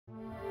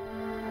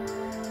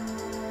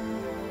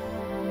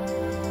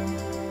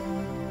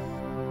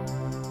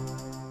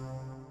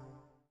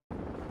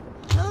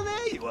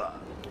everyone.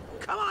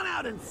 Come on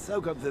out and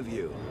soak up the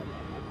view.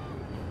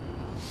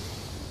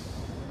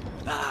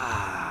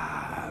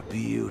 Ah,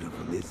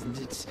 beautiful, isn't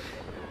it?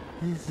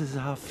 This is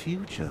our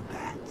future,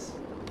 Bats.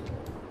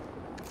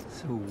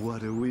 So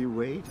what are we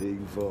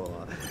waiting for?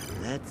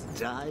 Let's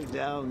dive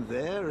down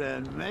there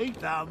and make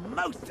the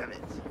most of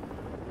it.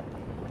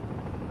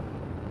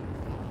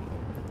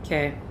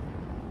 Okay.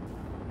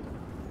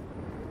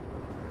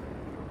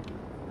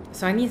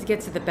 So I need to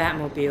get to the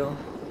Batmobile.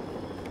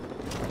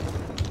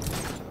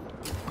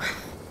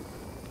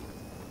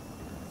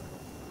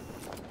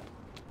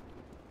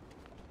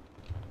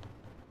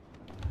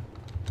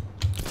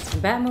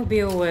 The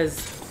Batmobile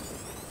was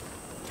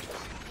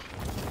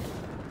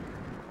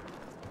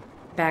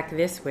back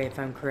this way, if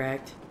I'm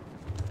correct.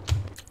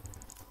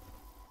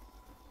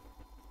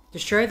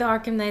 Destroy the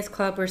Arkham Knight's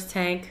Cloudburst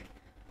tank.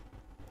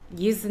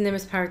 Use the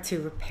Nimbus power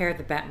to repair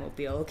the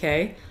Batmobile.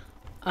 Okay.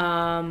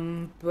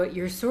 But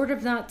you're sort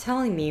of not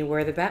telling me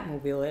where the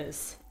Batmobile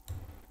is.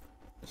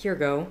 Here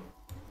go.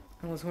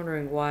 I was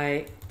wondering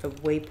why the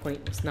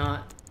waypoint was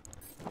not.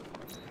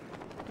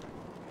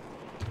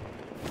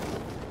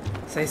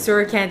 So I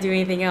sort of can't do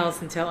anything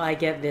else until I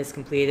get this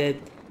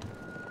completed.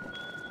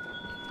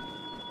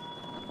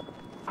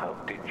 How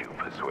did you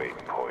persuade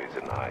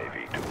Poison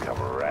Ivy to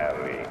come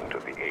rallying to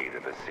the aid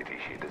of a city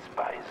she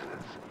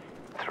despises?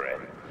 Threat,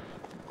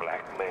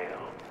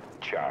 blackmail,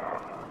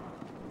 charm.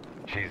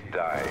 She's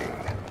dying.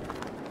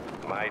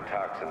 My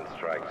toxin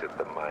strikes at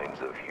the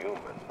minds of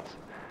humans,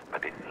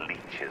 but it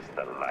leeches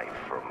the life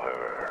from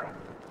her.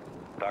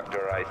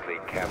 Dr. Isley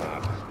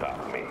cannot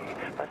stop me,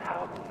 but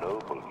how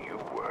noble you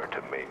were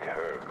to make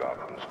her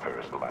Gotham's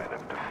first line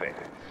of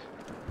defense.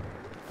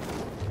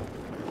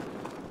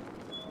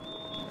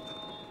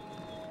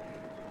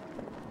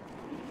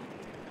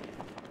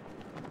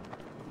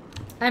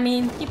 I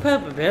mean, he put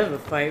up a bit of a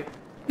fight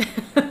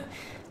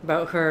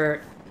about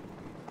her.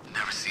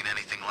 Never seen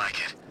anything like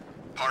it.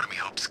 Part of me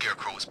hoped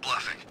Scarecrow was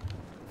bluffing.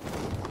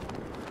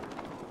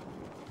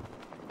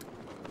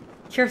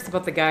 Curious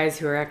about the guys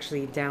who are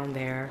actually down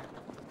there.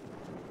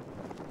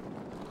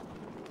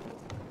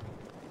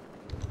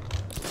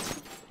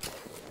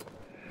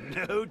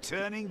 No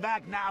turning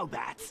back now,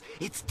 Bats.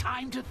 It's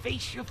time to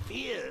face your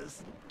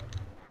fears.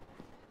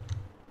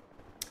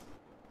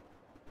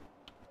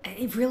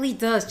 It really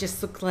does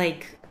just look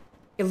like...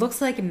 It looks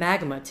like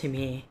magma to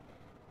me.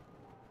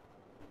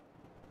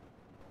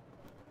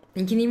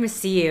 You can even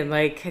see it,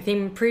 like,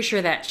 I'm pretty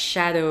sure that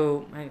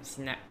shadow... I've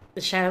seen that.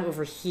 The shadow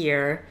over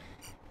here...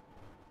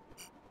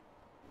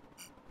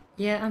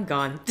 Yeah, I'm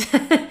gone.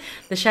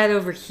 The shadow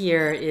over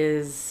here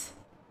is...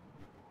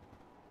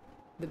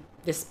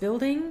 This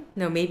building?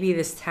 No, maybe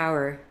this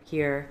tower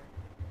here.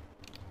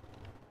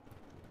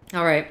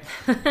 Alright.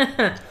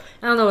 I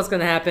don't know what's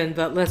gonna happen,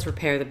 but let's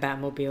repair the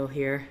Batmobile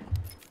here.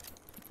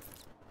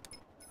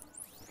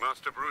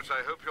 Master Bruce,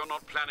 I hope you're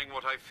not planning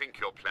what I think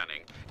you're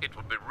planning. It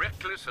would be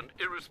reckless and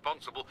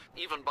irresponsible,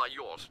 even by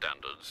your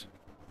standards.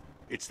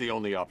 It's the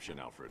only option,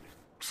 Alfred.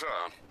 Sir,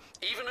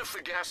 even if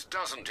the gas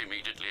doesn't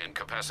immediately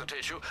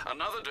incapacitate you,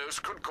 another dose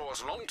could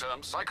cause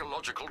long-term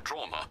psychological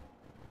trauma.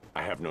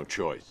 I have no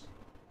choice.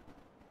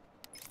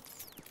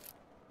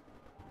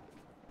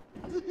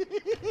 Whee!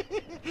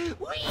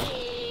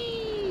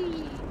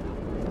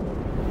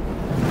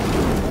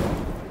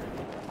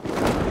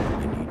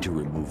 I need to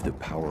remove the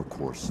power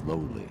core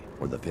slowly,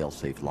 or the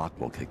failsafe lock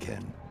will kick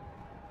in.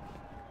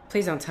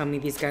 Please don't tell me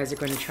these guys are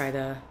going to try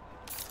to...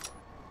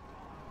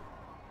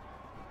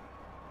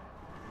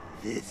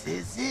 This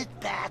is it,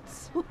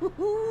 Bats.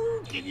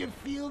 Can you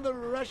feel the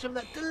rush of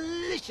that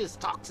delicious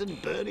toxin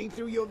burning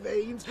through your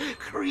veins,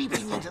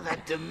 creeping into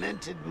that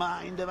demented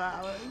mind of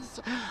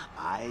ours?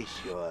 I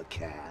sure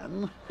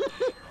can.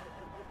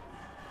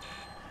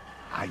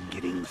 I'm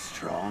getting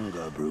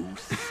stronger,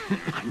 Bruce.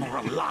 I'm more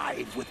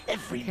alive with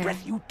every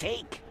breath you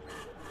take.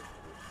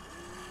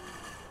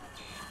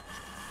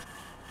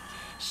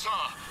 Sir,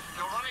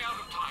 you're running out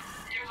of time.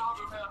 Get out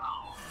of there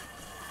now.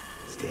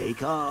 Stay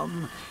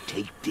calm.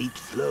 Take deep,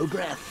 slow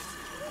breaths.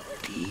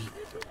 Deep,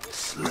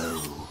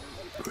 slow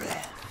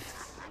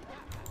breaths.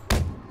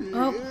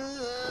 Oh.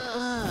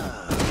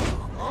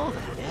 All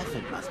that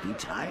effort must be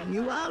tiring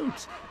you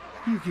out.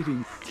 You're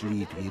getting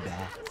sleepy,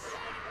 Bats.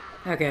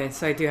 Okay,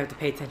 so I do have to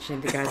pay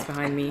attention to the guys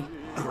behind me.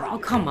 Oh,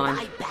 come on.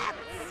 My Bats,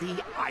 see,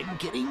 I'm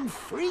getting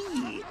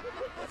free.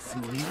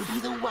 Soon you'll be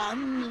the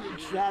one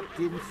trapped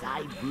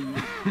inside you.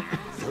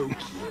 So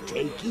keep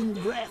taking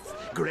breaths,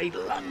 great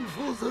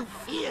lungfuls of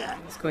fear.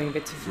 It's going a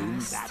bit too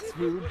Soon fast. Bats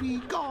will be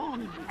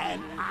gone,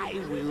 and I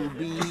will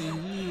be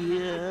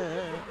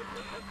here.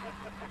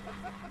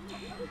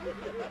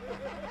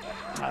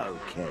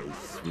 Okay,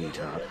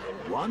 sweetheart.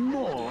 One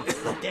more,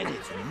 but then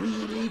it's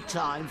really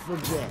time for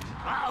bed.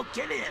 I'll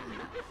kill him.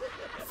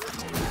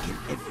 I'll awaken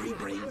every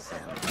brain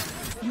cell.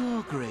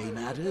 Your gray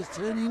matter's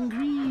turning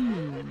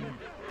green.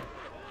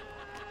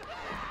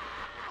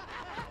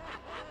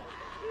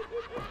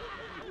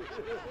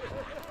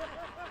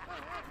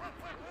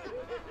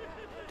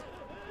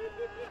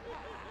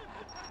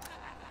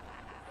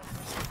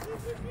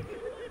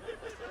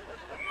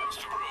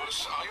 Master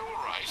Bruce, I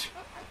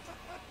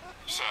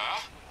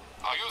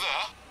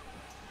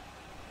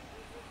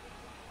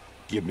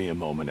Give me a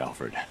moment,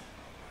 Alfred.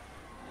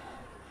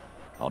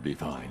 I'll be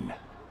fine.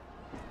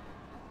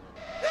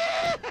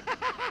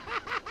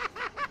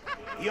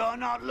 You're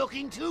not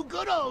looking too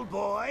good, old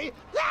boy.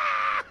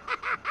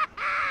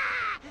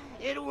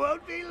 It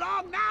won't be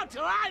long now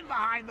till I'm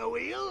behind the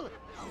wheel.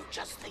 Oh,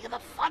 just think of the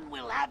fun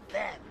we'll have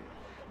then.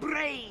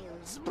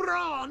 Brains,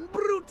 brawn,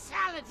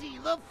 brutality,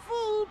 the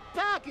full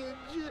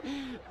package.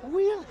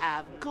 We'll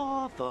have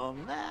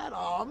Gotham at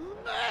our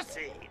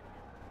mercy.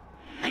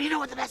 And you know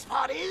what the best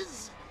part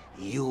is?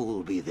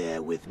 You'll be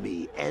there with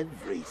me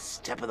every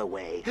step of the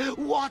way,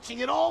 watching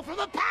it all from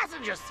the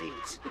passenger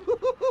seat.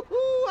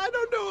 I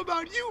don't know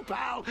about you,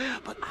 pal,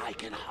 but I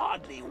can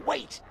hardly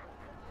wait.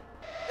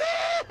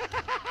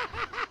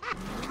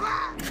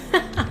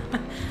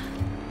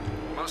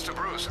 Master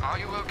Bruce, are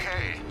you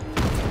okay?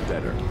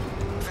 Better.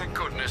 Thank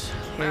goodness.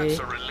 Okay. That's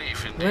a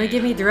relief indeed. You wanna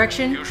give me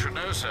direction? You should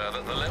know, sir,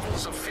 that the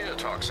levels of fear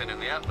toxin in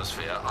the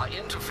atmosphere are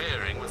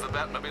interfering with the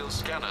Batmobile's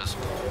scanners.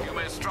 You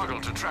may struggle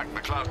to track the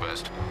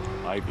cloudburst.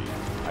 Ivy,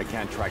 I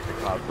can't track the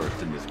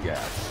cloudburst in this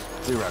gas.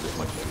 Clear out as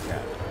much as you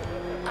can.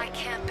 I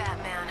can't,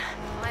 Batman.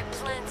 My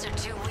plans are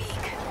too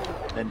weak.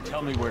 Then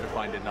tell me where to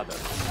find another.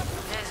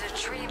 There's a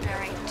tree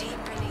buried deep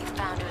beneath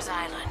Founders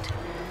Island.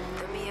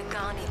 The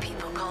Miyagani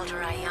people called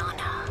her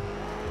Ayana.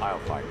 I'll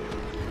find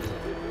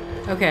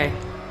it. Okay.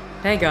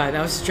 Thank God,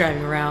 I was just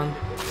driving around.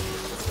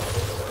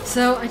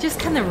 So, I just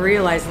kind of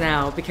realized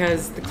now,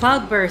 because the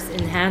cloudburst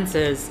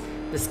enhances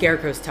the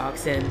Scarecrow's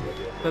toxin,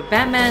 but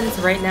Batman's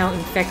right now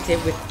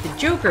infected with the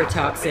Joker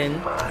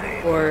toxin,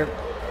 or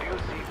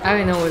I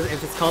don't know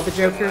if it's called the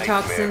Joker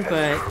toxin,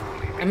 but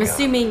I'm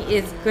assuming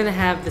it's gonna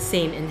have the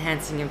same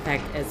enhancing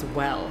effect as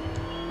well.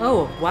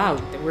 Oh, wow,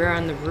 we're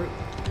on the roof.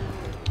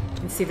 You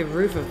can see the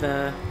roof of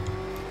the...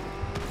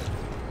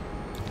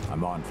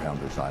 I'm on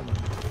Founders Island.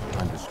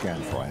 Time to scan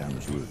for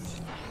Ayana's roots.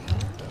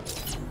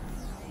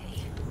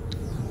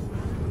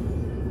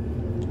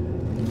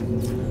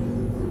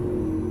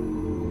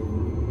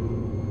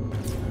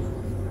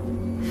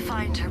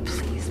 Find her,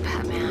 please,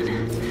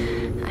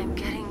 Batman. I'm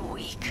getting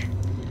weak.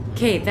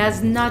 Okay,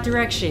 that's not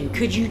direction.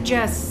 Could you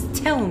just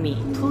tell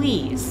me,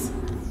 please?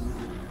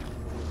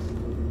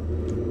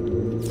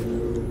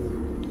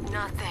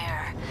 Not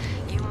there.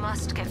 You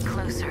must get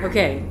closer.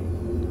 Okay.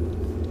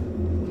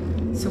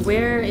 So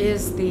where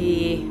is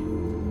the...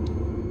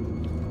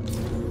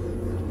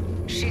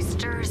 She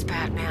stirs,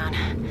 Batman.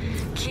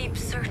 Keep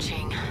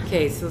searching.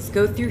 Okay, so let's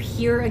go through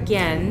here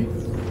again.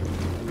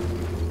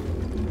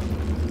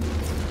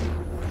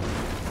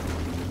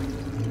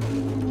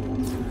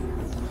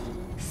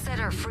 Set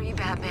her free,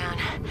 Batman.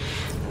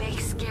 Make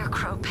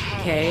Scarecrow pay.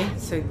 Okay,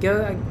 so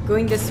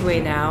going this way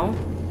now.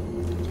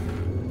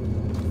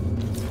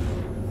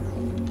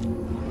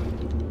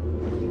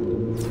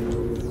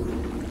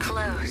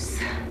 Close.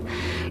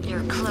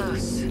 You're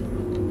close.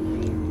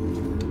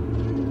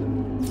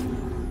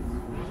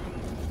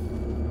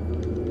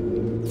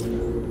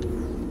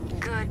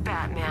 Good,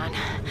 Batman.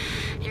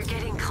 You're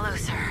getting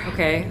closer.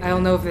 Okay, I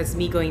don't know if it's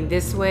me going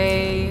this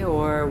way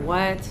or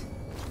what.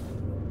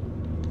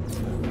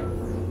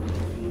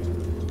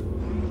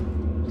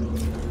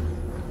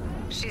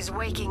 She's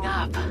waking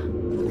up.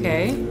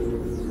 Okay.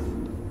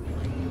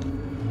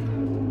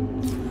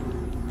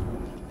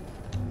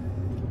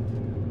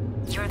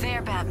 You're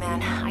there,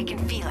 Batman. I can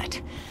feel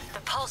it. The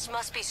pulse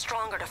must be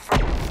stronger to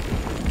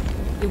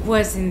It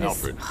was in this...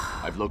 Alfred,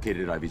 I've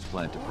located Ivy's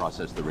plant to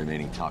process the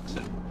remaining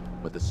toxin,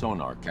 but the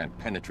sonar can't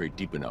penetrate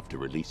deep enough to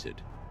release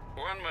it.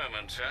 One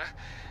moment, sir.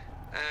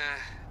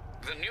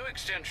 The new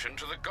extension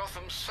to the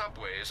Gotham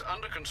subway is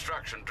under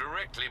construction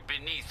directly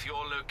beneath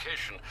your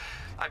location.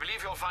 I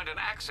believe you'll find an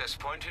access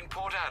point in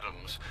Port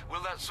Adams.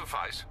 Will that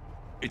suffice?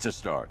 It's a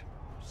start.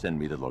 Send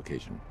me the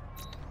location.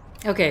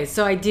 Okay,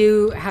 so I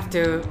do have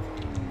to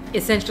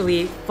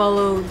essentially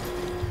follow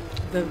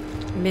the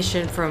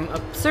mission from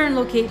a certain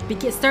location,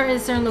 start at a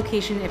certain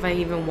location if I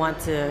even want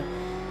to.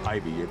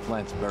 Ivy, your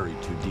plant's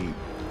buried too deep.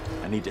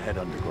 I need to head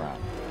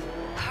underground.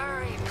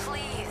 Hurry,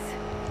 please.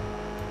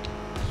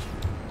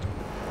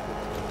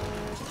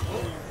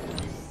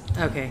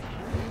 Okay.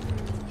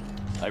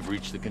 I've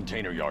reached the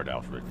container yard,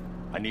 Alfred.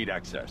 I need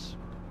access.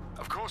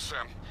 Of course,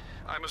 sir.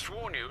 I must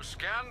warn you,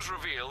 scans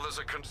reveal there's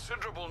a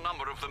considerable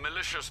number of the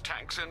malicious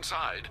tanks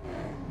inside.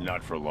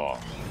 Not for long.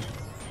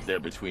 They're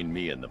between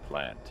me and the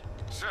plant.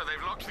 Sir,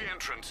 they've locked the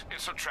entrance.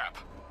 It's a trap.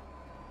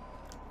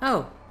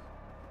 Oh.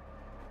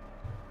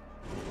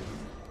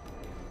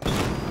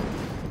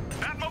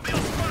 Batmobile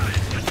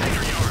spotted!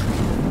 Container yard!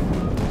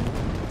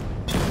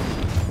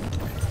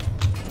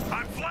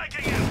 I'm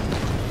flanking him!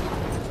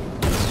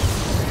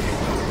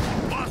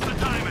 Lost the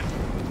timing!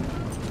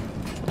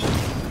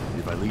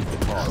 If I leave the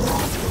car, I'll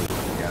close the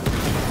gas.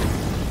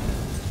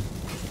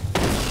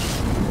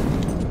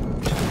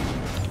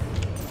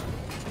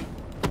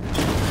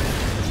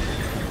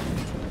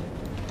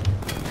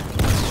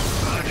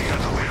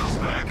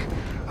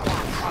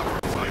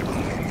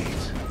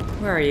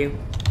 Where are you?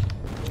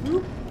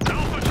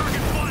 Alpha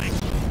target flank!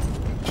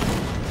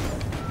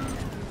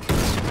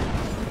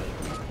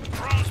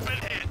 Drone's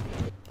been hit!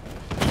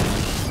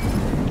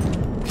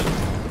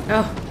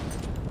 Oh.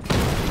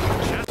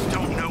 Just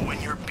don't know when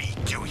you're beat,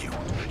 do you?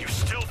 You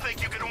still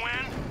think you can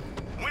win?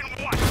 Win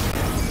what?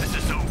 This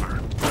is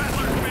over.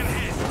 Rattler's been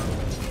hit.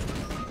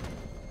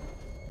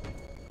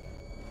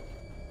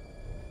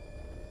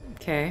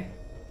 Okay.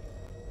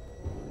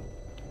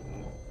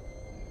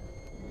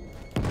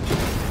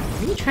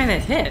 Who are you trying to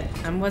hit?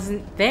 I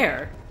wasn't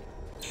there.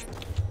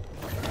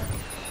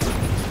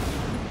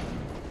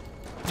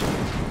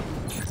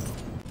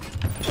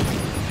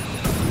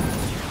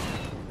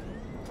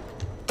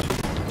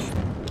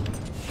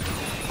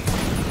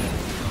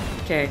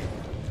 Okay.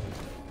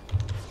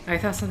 I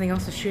thought something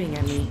else was shooting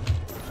at me.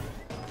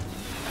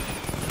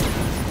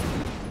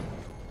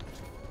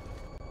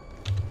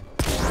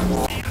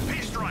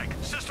 ESP strike.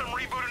 System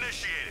reboot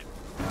initiated.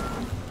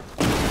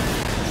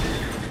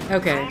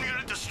 Okay. Drone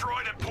unit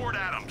destroyed at Port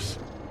Adams.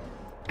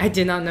 I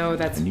did not know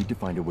that's... I need to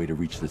find a way to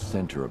reach the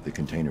center of the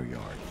container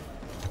yard.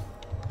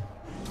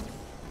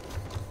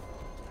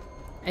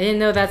 I didn't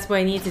know that's what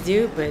I need to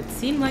do, but it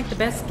seemed like the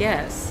best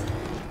guess.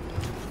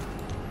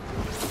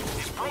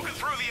 He's broken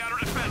through the outer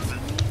defenses.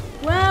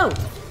 Whoa!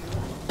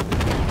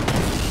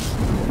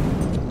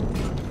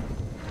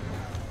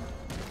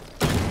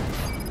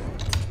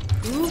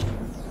 Ooh.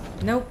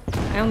 Nope.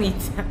 I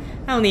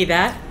don't need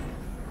that.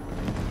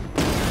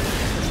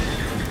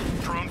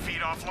 Drone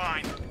feed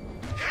offline.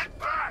 Hit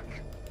back.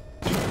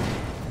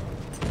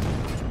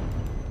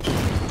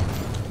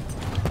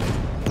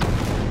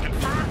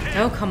 Confirmed hit.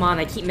 Oh, come on,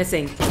 I keep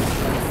missing.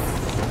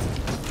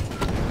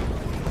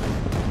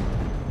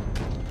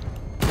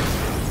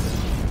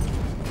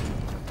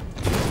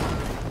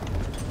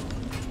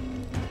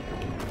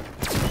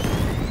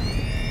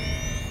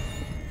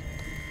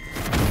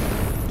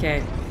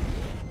 Okay.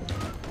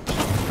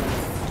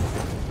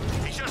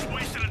 He just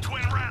wasted a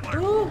twin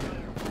Rattler. Ooh.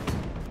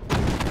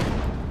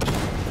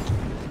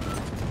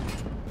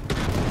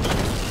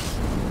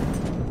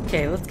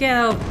 Okay, let's get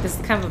out. This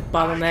is kind of a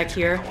bottleneck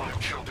here.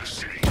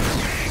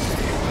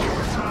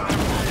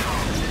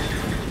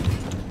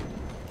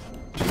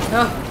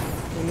 Oh,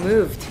 we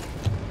moved.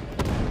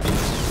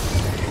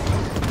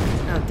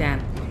 Oh,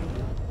 damn.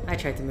 I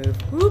tried to move.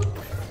 Whoop.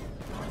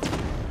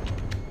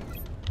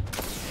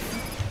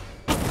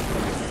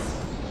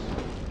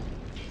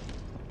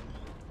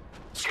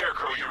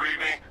 Scarecrow, you read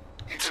me?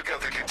 He took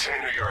out the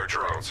container yard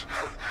drones.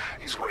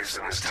 He's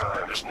wasting his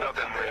time. There's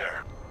nothing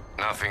there.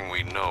 Nothing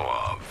we know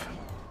of.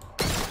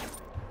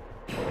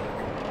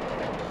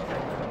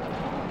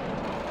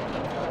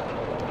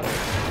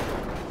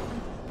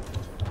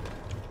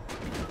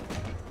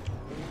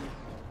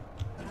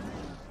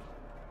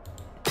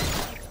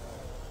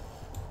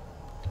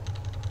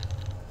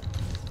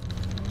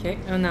 Okay,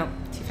 oh no,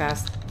 too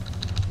fast.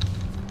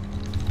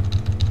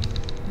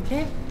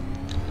 Okay.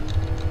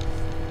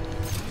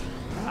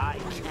 I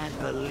can't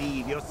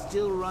believe you're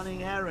still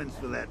running errands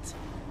for that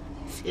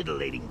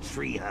titillating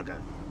tree hugger.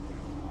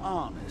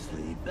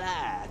 Honestly,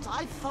 Bats,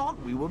 I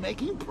thought we were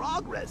making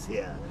progress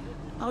here.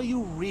 Are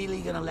you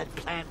really gonna let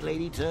Plant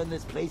Lady turn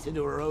this place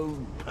into her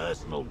own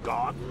personal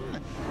garden?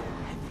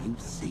 Have you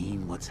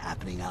seen what's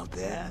happening out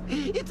there?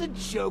 It's a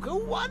Joker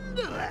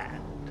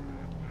wonderland.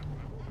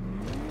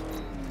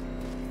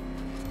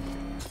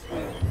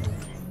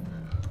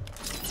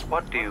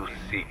 What do you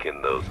seek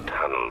in those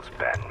tunnels,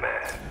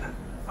 Batman?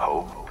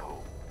 Hope?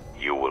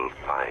 You will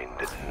find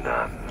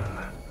none.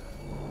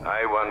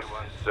 I once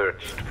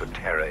searched for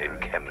terror in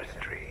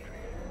chemistry.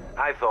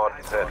 I thought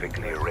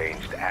perfectly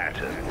arranged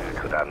atoms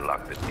could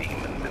unlock the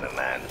demons in a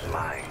man's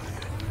mind.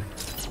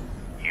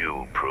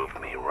 You proved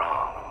me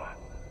wrong.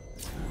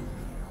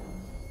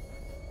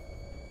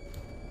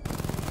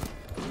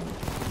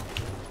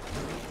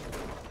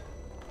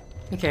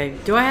 Okay,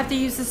 do I have to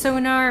use the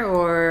sonar,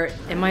 or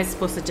am I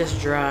supposed to just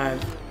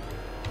drive?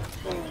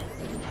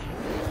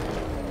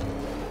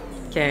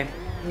 Okay,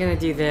 I'm gonna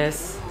do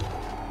this,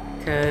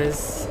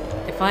 because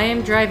if I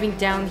am driving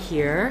down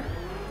here...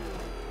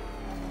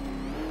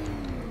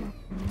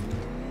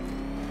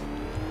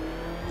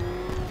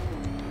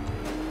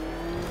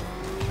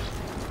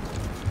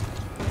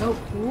 Oh,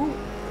 ooh.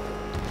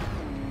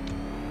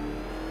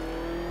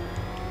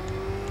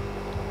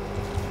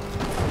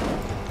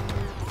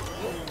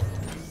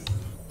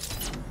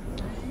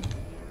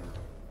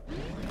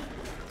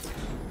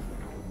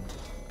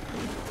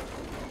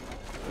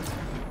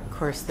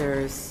 Of course,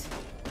 there's...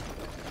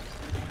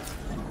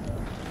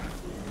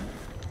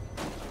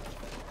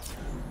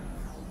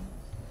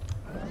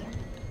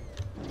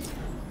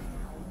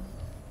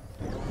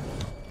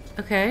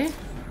 Okay.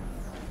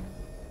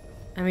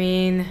 I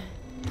mean...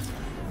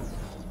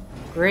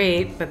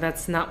 Great, but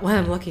that's not what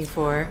I'm looking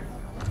for.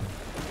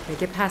 Can I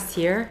get past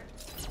here?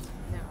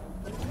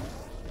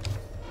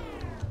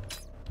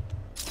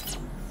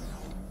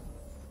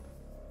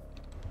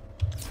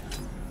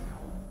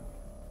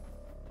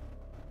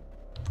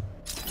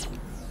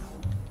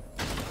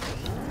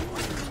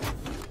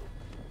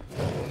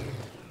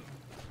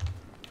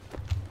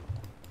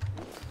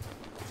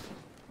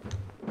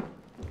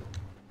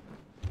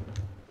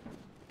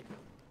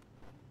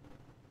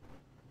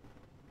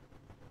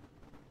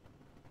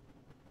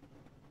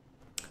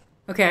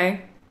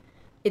 Okay.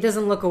 It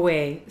doesn't look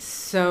away,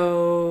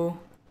 so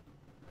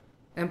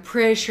I'm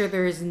pretty sure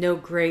there is no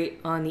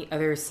grate on the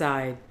other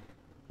side.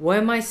 What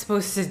am I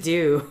supposed to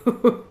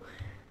do?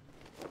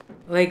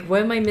 Like,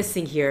 what am I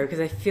missing here? Because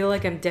I feel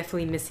like I'm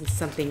definitely missing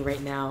something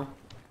right now.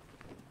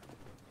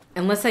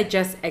 Unless I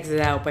just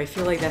exit out, but I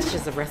feel like that's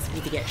just a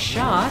recipe to get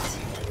shot.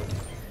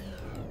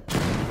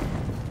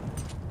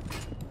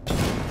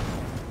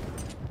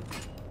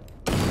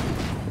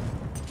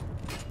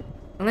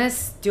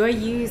 Unless,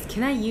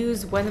 can I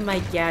use one of my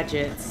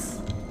gadgets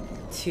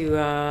to,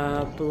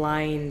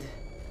 blind...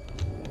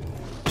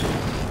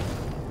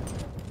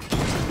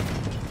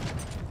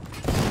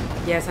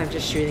 Yes, I'm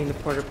just shooting the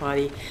porta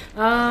potty.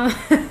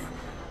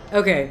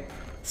 Okay,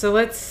 so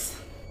let's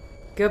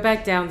go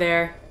back down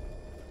there.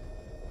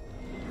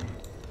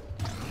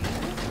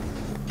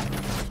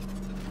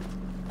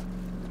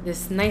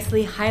 This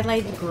nicely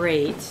highlighted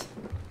grate.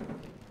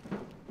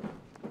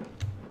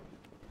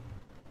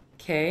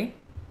 Okay.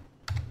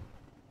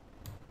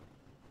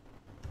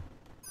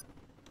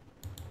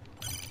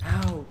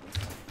 Ow.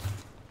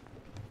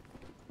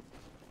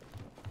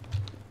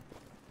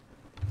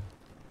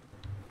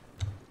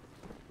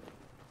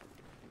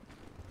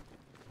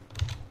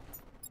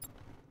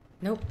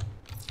 Nope.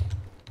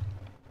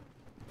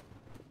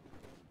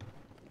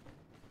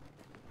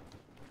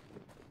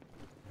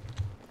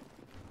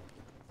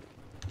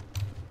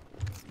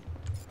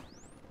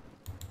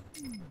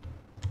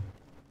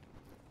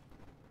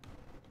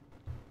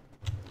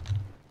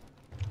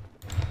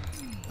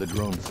 The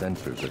drone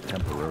sensors are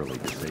temporarily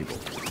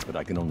disabled, but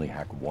I can only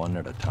hack one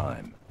at a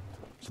time.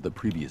 So the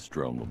previous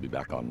drone will be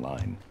back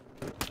online.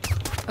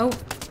 Oh,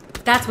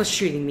 that's what's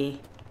shooting me.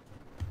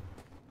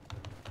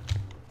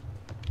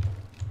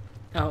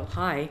 Oh,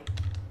 hi.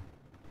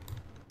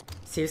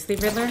 Seriously,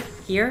 Riddler?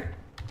 Here?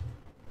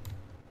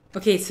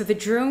 Okay, so the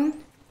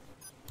drone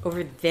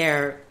over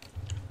there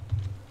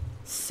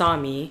saw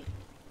me.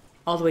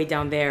 All the way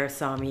down there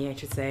saw me, I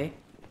should say.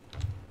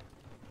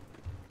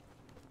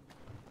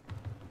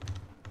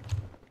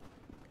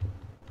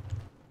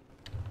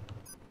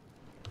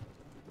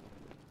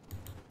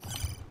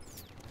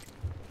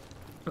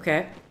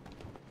 Okay.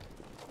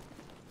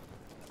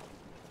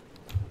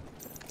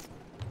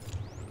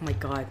 Oh my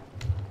god.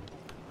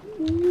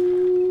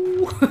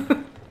 Ooh.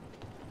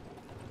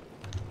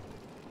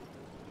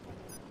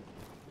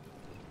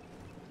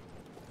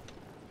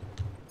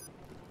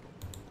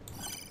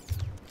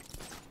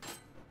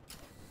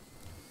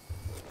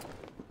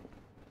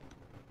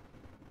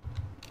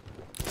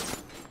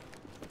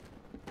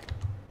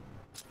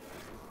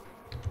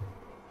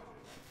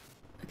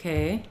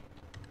 Okay.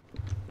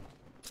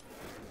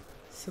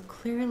 So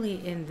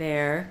clearly in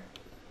there.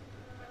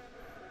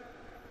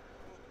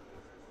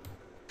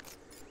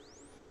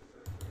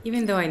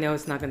 Even though I know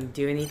it's not going to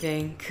do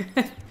anything.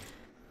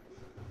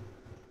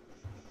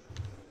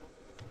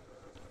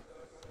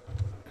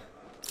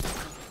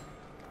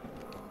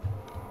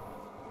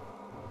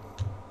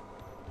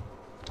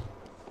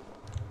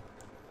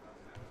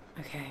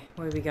 Okay,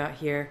 what do we got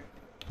here?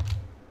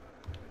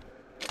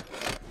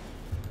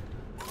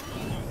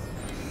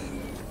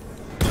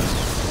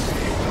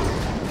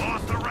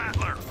 Lost the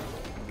Rattler.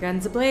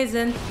 Guns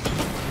a-blazing.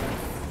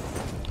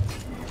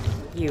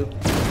 You.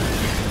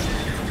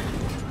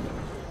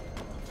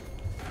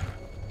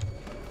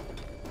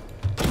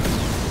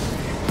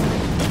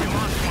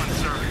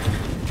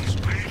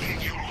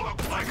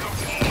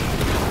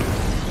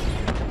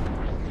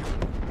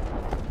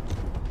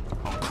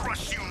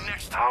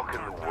 How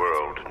can the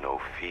world know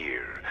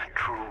fear,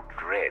 true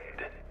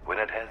dread, when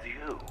it has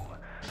you?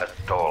 A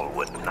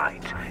stalwart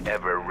knight,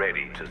 ever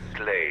ready to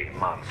slay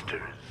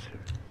monsters.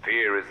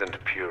 Fear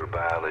isn't pure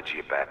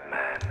biology,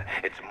 Batman.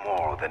 It's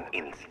more than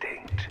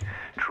instinct.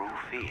 True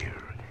fear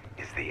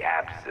is the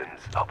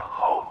absence of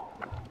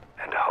hope.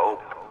 And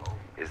hope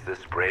is the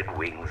spread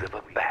wings of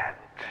a bat,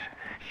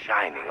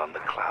 shining on the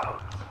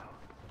clouds.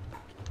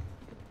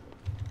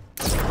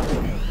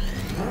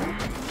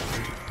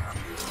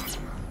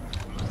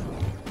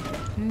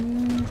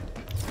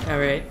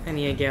 Alright, I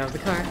need to get out of the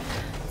car.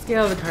 Let's get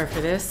out of the car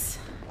for this.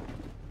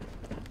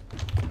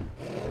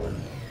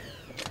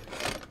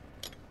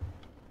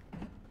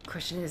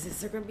 Question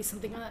is there going to be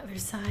something on the other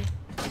side?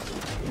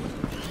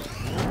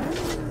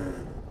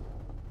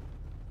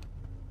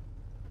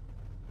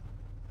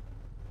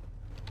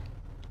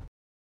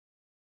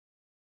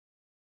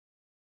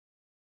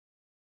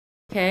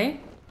 Okay.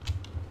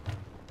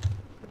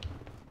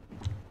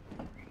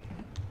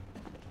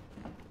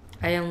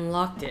 I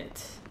unlocked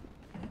it.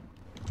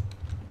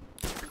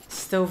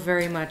 Still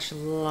very much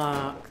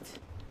locked.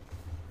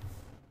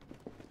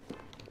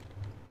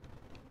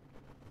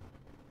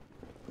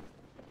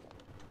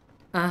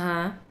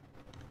 Uh-huh.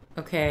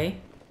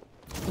 Okay.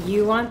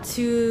 You want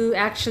to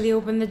actually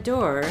open the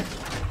door?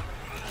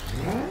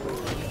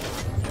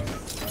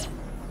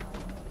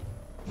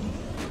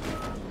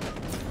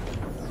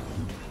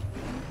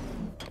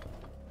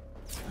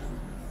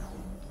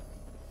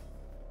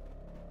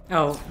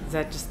 Oh, does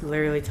that just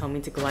literally tell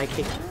me to glide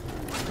kick?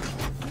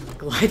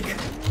 Glide.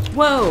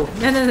 Whoa!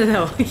 No, no, no,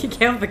 no.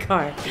 Get out of the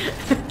car.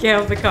 Get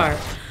out of the car.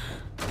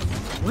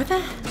 What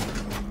the?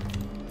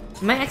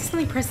 Am I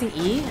accidentally pressing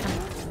E?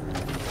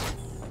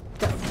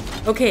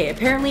 Okay,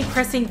 apparently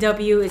pressing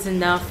W is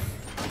enough.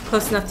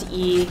 Close enough to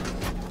E.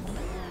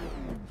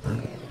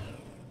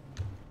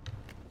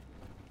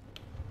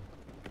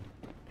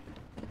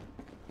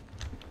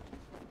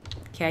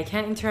 Okay, I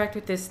can't interact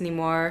with this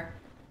anymore.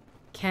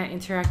 Can't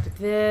interact with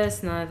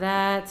this, none of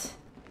that.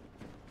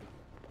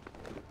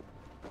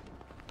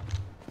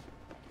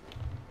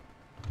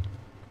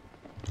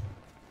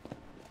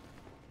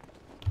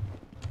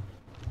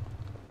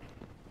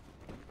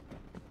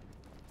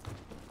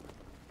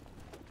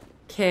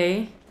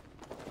 Okay.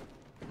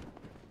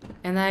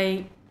 And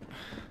I...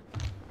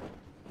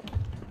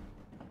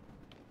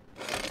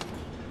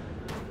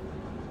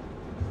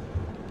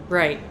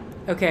 Right.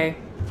 Okay.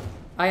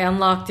 I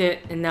unlocked it,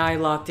 and now I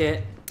locked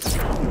it.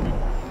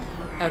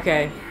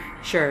 Okay.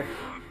 Sure.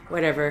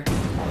 Whatever.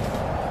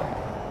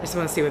 I just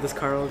want to see what this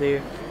car will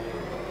do.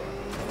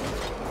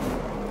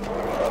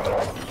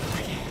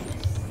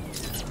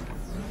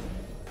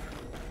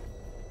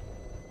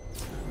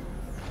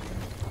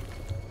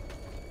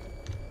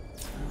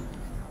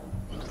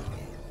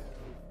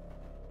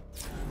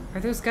 Are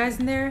those guys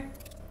in there?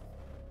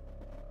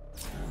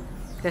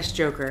 That's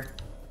Joker.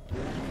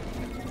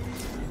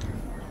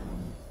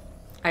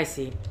 I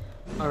see.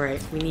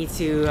 Alright, we need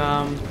to,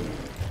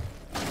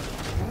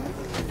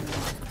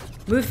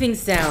 move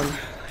things down.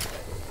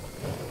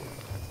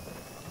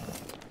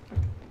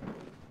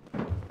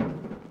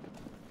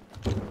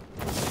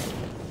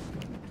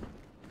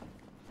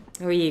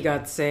 What you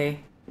got to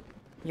say?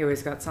 You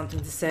always got something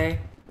to say.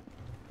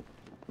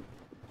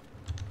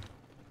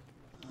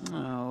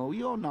 Oh,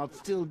 you're not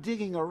still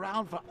digging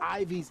around for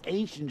Ivy's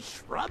ancient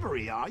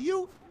shrubbery, are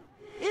you?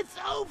 It's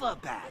over,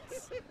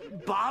 Bats.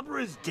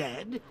 Barbara's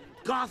dead,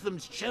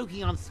 Gotham's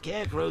choking on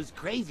Scarecrow's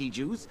crazy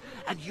juice,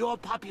 and your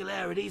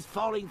popularity's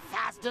falling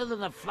faster than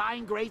the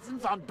Flying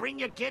Graysons on Bring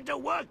Your Kid to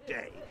Work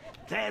Day.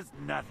 There's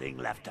nothing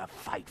left to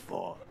fight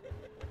for.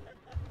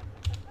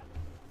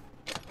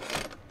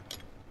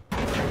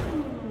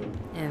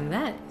 And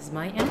that is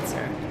my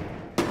answer.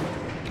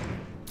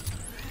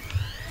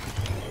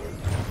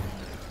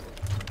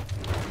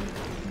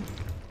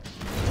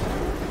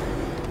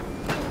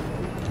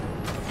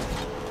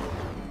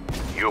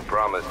 You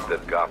promised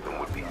that Gotham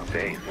would be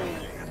safe,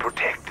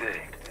 protected.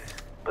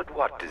 But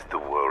what does the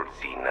world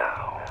see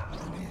now?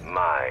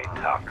 My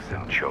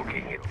toxin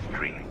choking its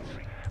streets,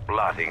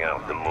 blotting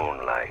out the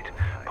moonlight,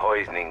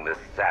 poisoning the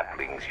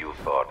saplings you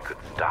thought could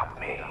stop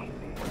me.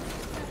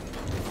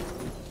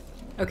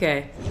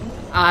 Okay.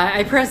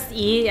 I pressed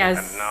E as...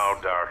 And now,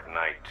 Dark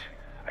Knight,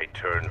 I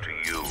turn to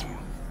you.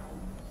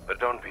 But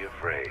don't be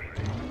afraid.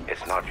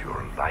 It's not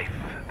your life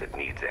that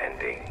needs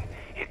ending.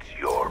 It's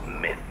your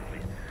myth.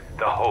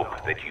 The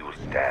hope that you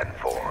stand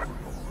for.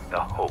 The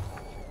hope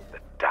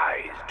that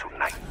dies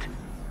tonight.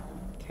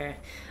 Okay.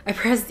 I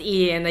pressed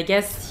E and I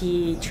guess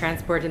he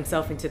transported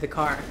himself into the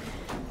car.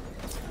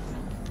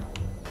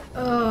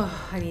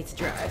 Oh, I need to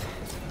drive.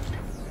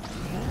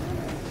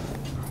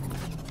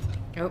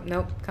 Oh,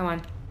 nope. Come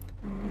on.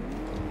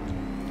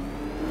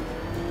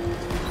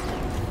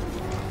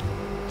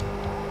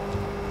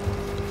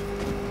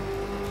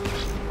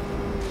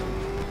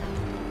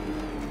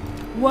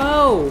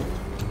 Whoa!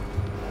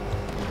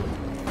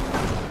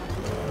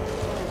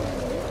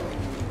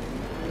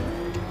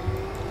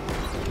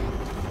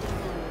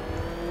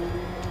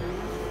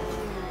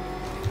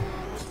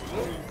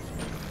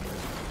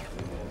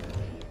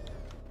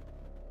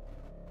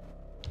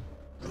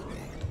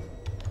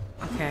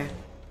 Okay.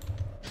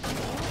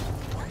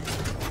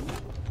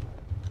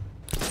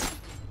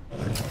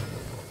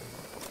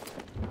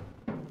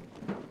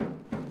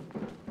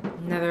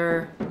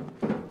 Another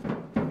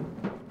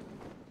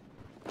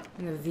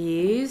one of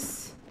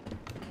these.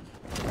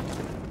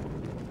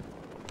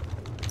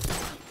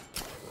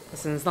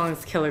 Listen, as long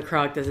as Killer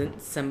Croc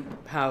doesn't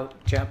somehow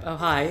jump. Oh,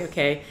 hi.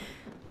 Okay.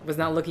 Was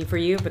not looking for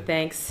you, but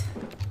thanks.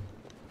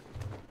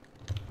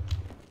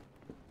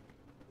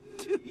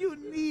 Do you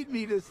need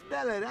me to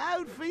spell it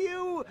out for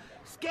you?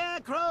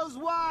 Scarecrow's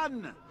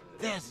won!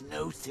 There's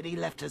no city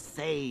left to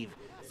save.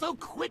 So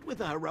quit with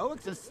the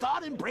heroics and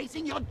start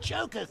embracing your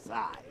Joker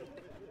side.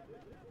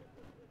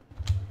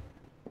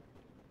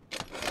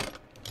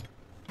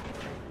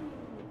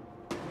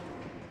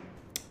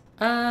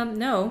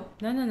 No.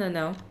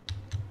 No.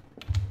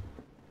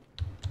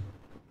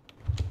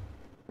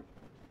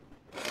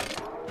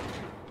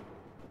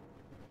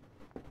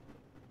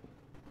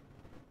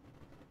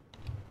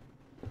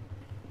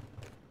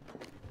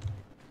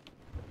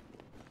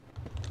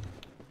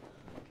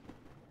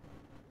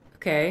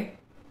 Okay.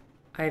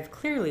 I've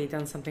clearly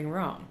done something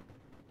wrong.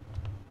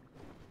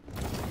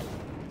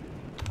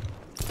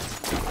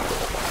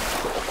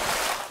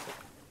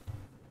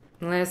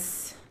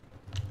 Unless...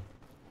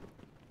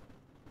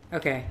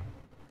 Okay.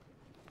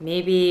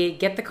 Maybe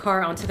get the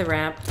car onto the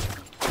ramp.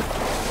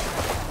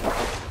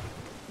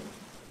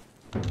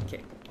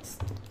 Okay.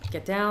 Just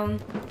get down.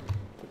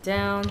 Get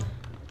down.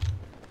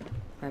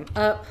 Climb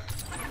up.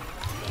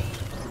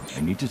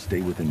 I need to stay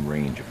within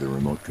range of the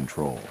remote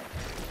control.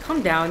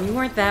 Calm down, you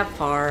weren't that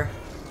far.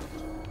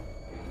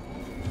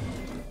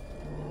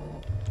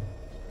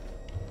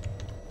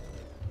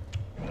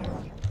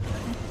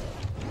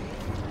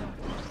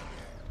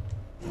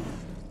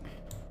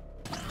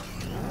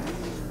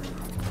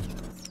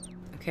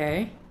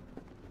 Okay.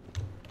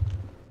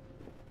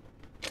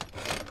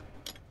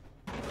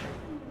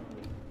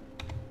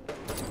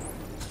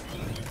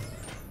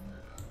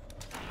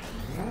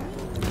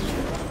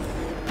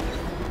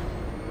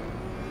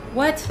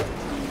 What?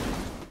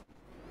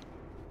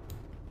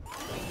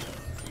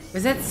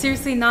 Was that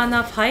seriously not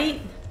enough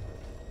height?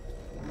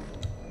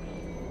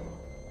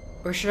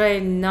 Or should I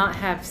not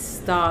have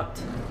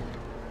stopped?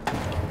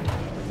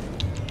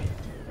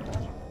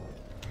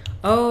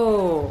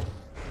 Oh.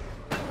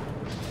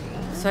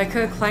 So I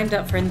could have climbed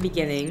up from the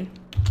beginning.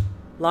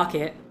 Lock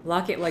it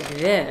like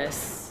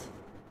this.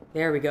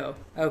 There we go.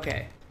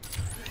 Okay.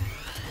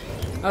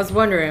 I was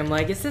wondering, I'm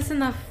like, is this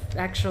enough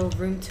actual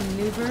room to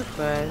maneuver?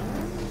 But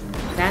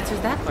that answers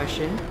that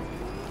question.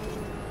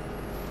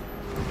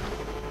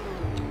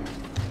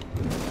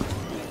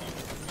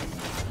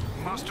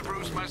 Master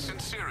Bruce, my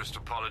sincerest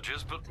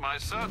apologies, but my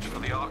search for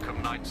the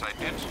Arkham Knight's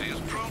identity has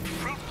proved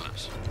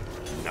fruitless.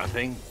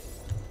 Nothing?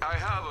 I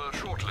have a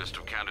short list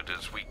of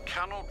candidates we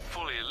cannot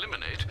fully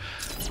eliminate,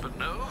 but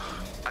no,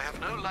 I have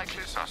no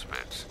likely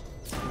suspects.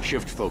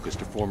 Shift focus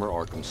to former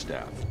Arkham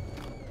staff.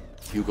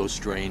 Hugo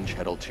Strange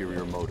had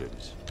ulterior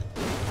motives.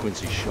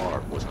 Quincy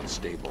Sharp was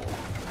unstable.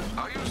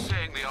 Are you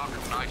saying the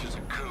Arkham Knight is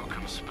a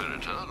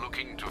co-conspirator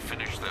looking to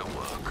finish their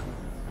work?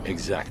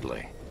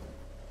 Exactly.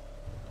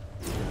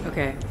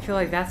 Okay, I feel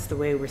like that's the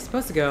way we're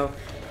supposed to go.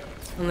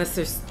 Unless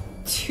there's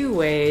two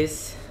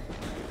ways.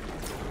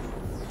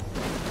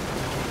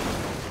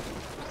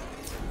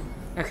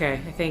 Okay,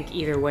 I think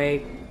either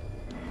way,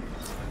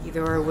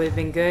 either or would have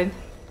been good.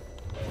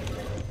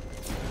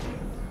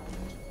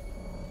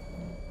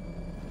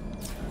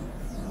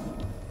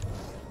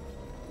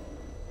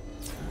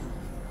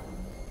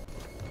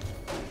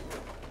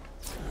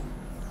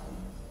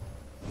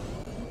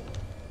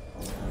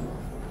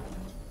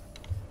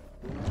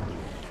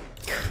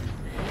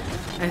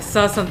 I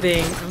saw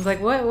something. I was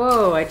like, what?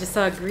 Whoa, I just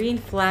saw a green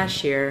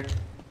flash here.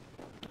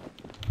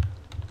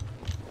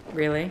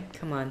 Really?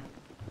 Come on.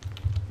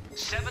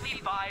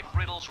 75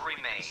 riddles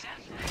remain.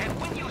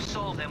 And when you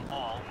solve them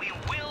all, we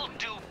will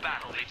do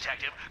battle,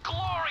 Detective.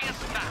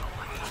 Glorious battle!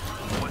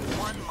 With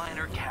one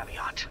minor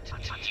caveat.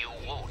 You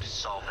won't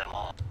solve them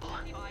all.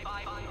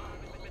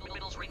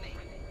 Riddles remain.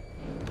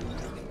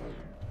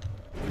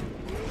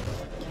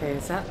 Okay,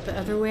 is that the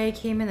other way I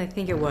came in? I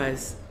think it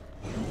was.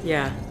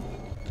 Yeah.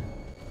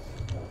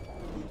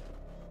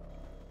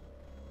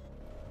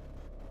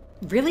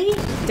 Really?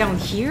 Down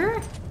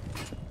here?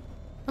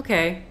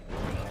 Okay.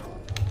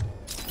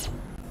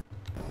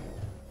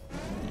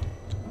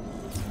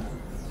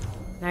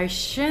 Now I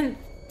shouldn't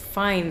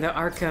find the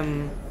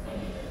Arkham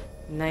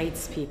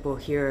Knights people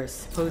here,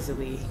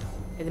 supposedly.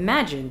 I'd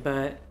imagine,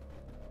 but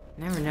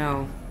never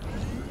know.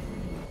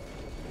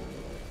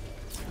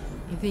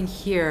 Anything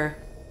here?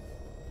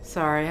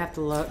 Sorry, I have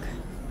to look.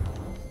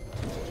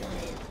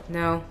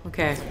 No?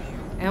 Okay.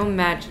 I don't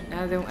imagine.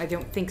 I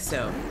don't think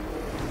so.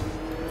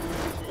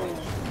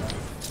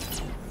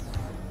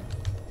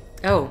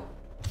 Oh.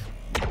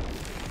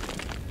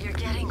 You're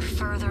getting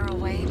further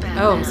away, Batman.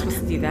 Oh, I'm supposed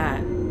to do that.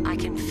 I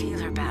can feel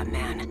her,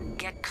 Batman.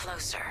 Get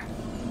closer.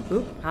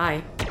 Oop,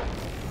 hi.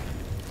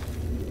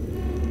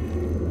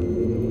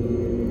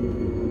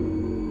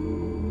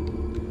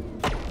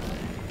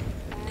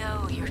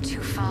 No, you're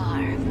too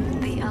far.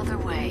 The other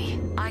way.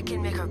 I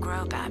can make her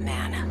grow,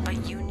 Batman,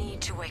 but you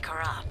need to wake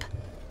her up.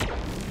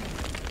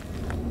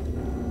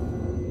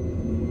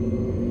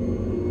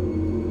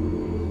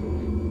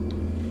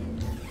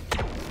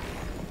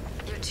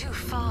 Too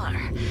far.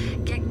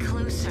 Get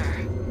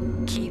closer.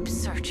 Keep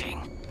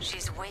searching.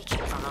 She's waking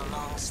from a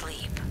long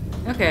sleep.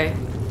 Okay.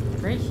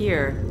 Right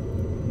here.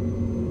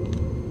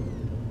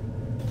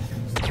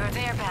 You're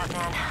there,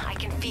 Batman. I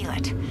can feel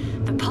it.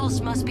 The pulse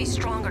must be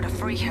stronger to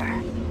free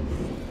her.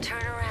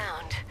 Turn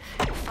around.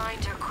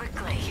 Find her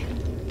quickly.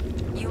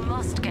 You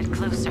must get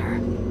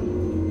closer.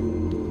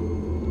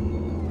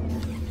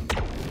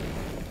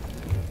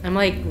 I'm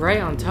like right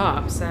on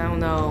top, so I don't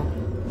know.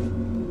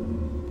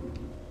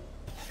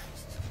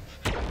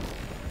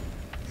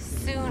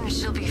 Soon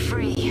she'll be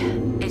free.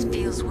 It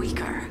feels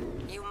weaker.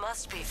 You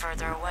must be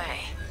further away.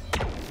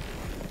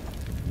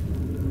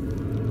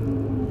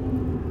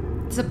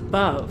 It's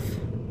above.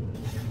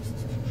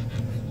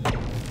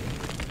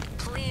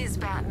 Please,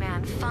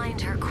 Batman,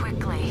 find her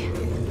quickly.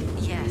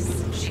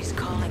 Yes, she's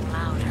calling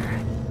louder.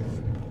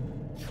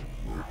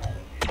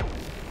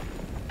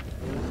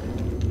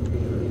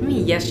 I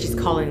mean, yes, she's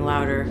calling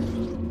louder.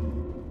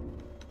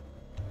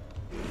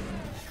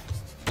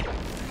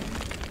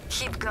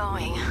 Keep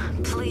going,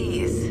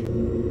 please.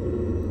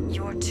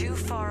 You're too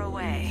far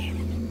away.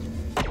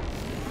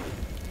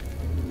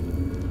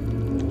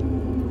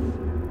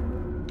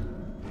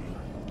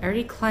 I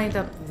already climbed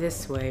up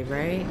this way,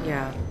 right?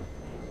 Yeah.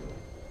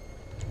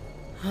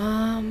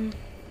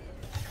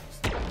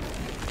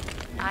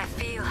 I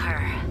feel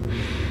her.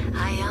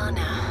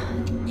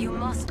 Ayana, you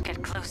must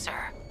get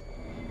closer.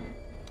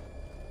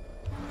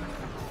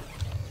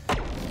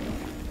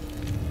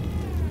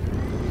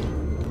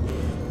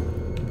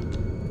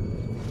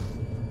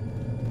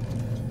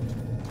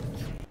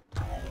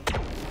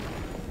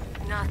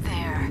 Not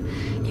there.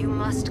 You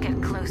must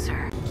get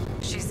closer.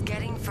 She's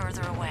getting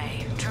further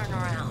away. Turn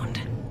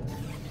around.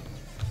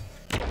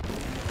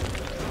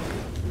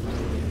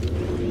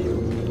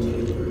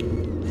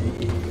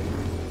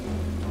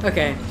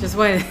 Okay, just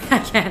wait. I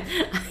can't.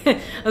 I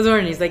was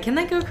wondering, he's like, can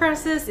I go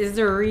across this? Is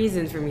there a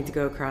reason for me to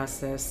go across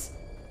this?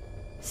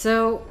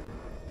 So,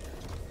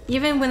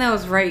 even when I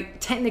was right,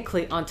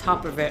 technically on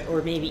top of it,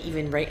 or maybe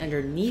even right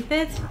underneath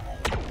it?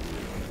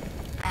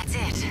 That's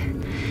it.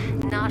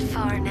 Not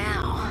far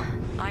now.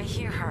 I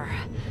hear her.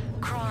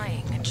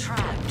 Crying,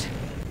 trapped.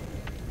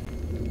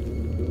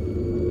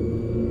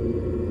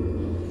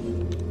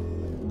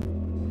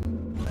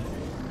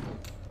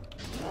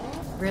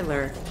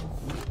 Riddler.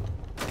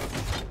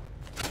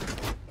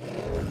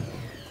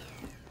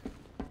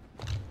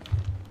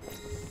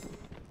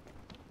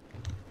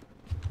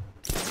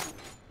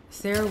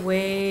 Is there a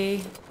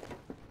way...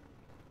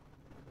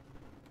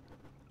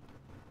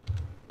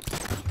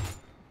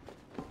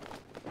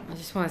 I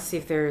just want to see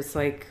if there's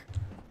like...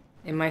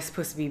 Am I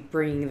supposed to be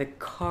bringing the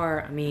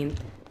car? I mean,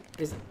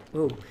 there's...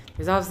 Oh,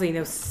 there's obviously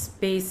no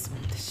space.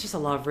 There's just a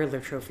lot of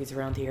Riddler trophies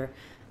around here.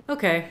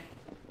 Okay.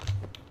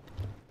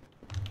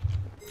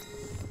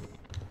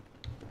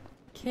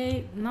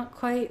 Okay, not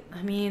quite.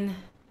 I mean...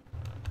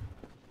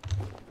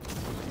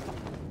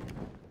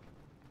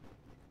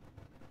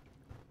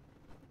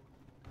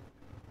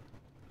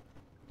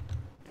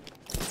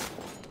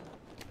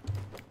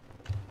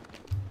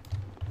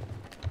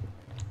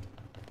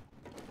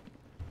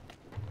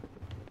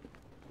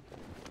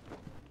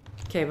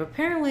 Okay, but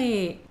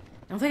apparently...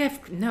 I don't think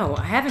I've... No,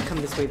 I haven't come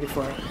this way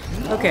before.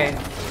 Okay.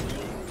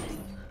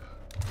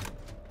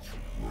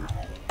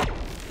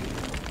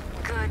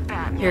 Good,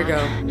 Batman. Here we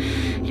go.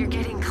 You're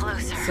getting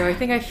closer. So I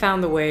think I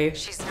found the way.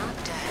 She's not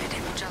dead,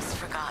 just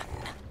forgotten.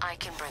 I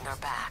can bring her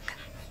back.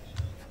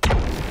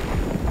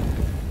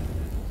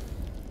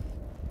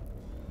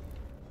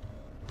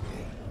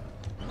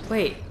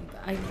 Wait,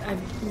 I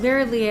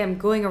literally am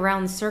going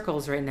around in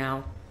circles right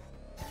now.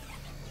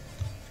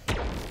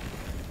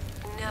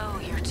 No,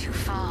 you're too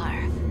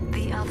far.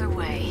 The other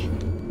way.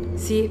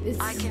 See, it's...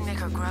 I can make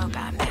her grow,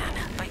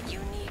 Batman, but you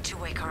need to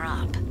wake her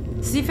up.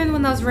 See, even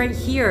when I was right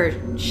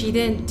here, she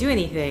didn't do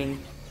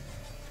anything.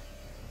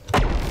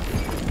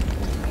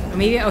 Or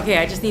maybe, okay,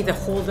 I just need to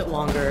hold it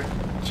longer.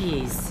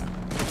 Jeez.